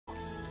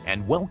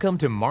and welcome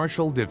to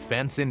Marshall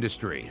Defense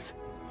Industries.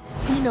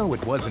 We know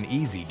it wasn't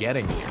easy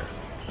getting here.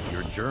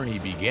 Your journey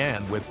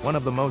began with one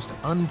of the most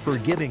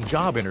unforgiving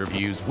job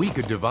interviews we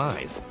could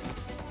devise.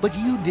 But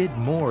you did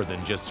more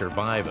than just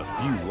survive a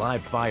few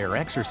live-fire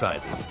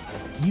exercises.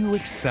 You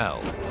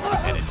excelled,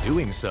 and in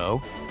doing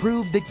so,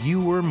 proved that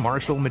you were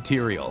Marshall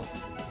material.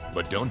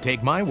 But don't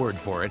take my word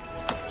for it.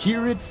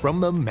 Hear it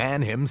from the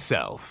man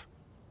himself.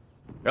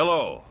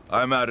 Hello,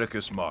 I'm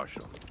Atticus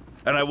Marshall,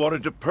 and I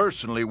wanted to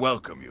personally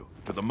welcome you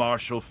to the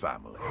Marshall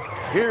family.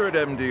 Here at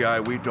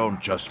MDI, we don't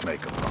just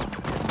make a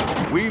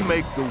profit. We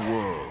make the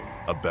world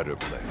a better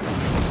place.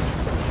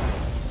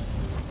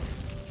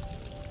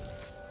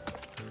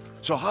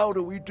 So how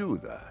do we do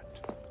that?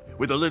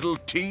 With a little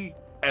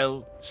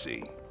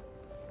TLC.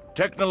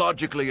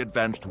 Technologically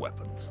advanced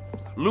weapons,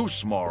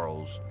 loose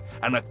morals,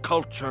 and a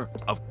culture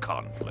of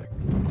conflict.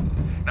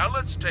 Now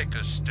let's take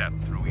a step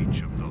through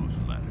each of those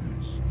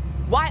letters.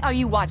 Why are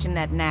you watching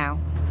that now?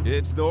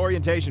 It's the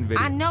orientation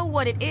video. I know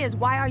what it is.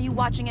 Why are you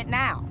watching it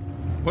now?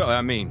 Well,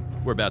 I mean,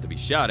 we're about to be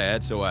shot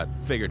at, so I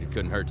figured it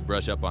couldn't hurt to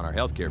brush up on our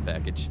healthcare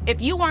package.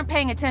 If you weren't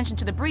paying attention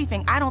to the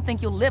briefing, I don't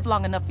think you'll live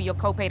long enough for your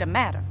copay to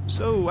matter.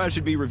 So I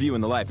should be reviewing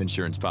the life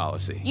insurance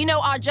policy. You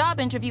know, our job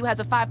interview has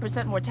a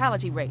 5%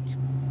 mortality rate.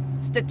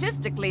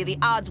 Statistically, the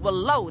odds were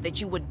low that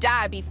you would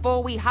die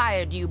before we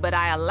hired you, but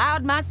I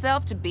allowed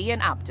myself to be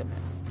an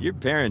optimist. Your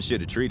parents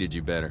should have treated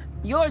you better.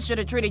 Yours should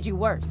have treated you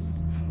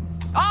worse.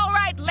 All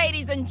right,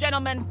 ladies and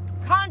gentlemen,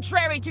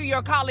 contrary to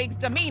your colleague's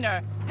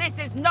demeanor, this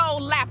is no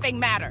laughing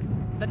matter.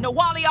 The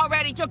Nawali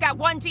already took out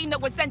one team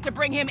that was sent to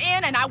bring him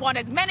in, and I want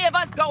as many of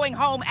us going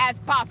home as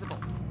possible.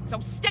 So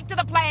stick to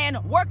the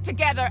plan, work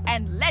together,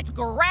 and let's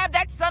grab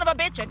that son of a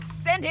bitch and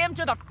send him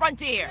to the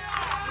frontier.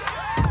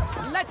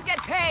 Let's get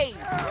paid.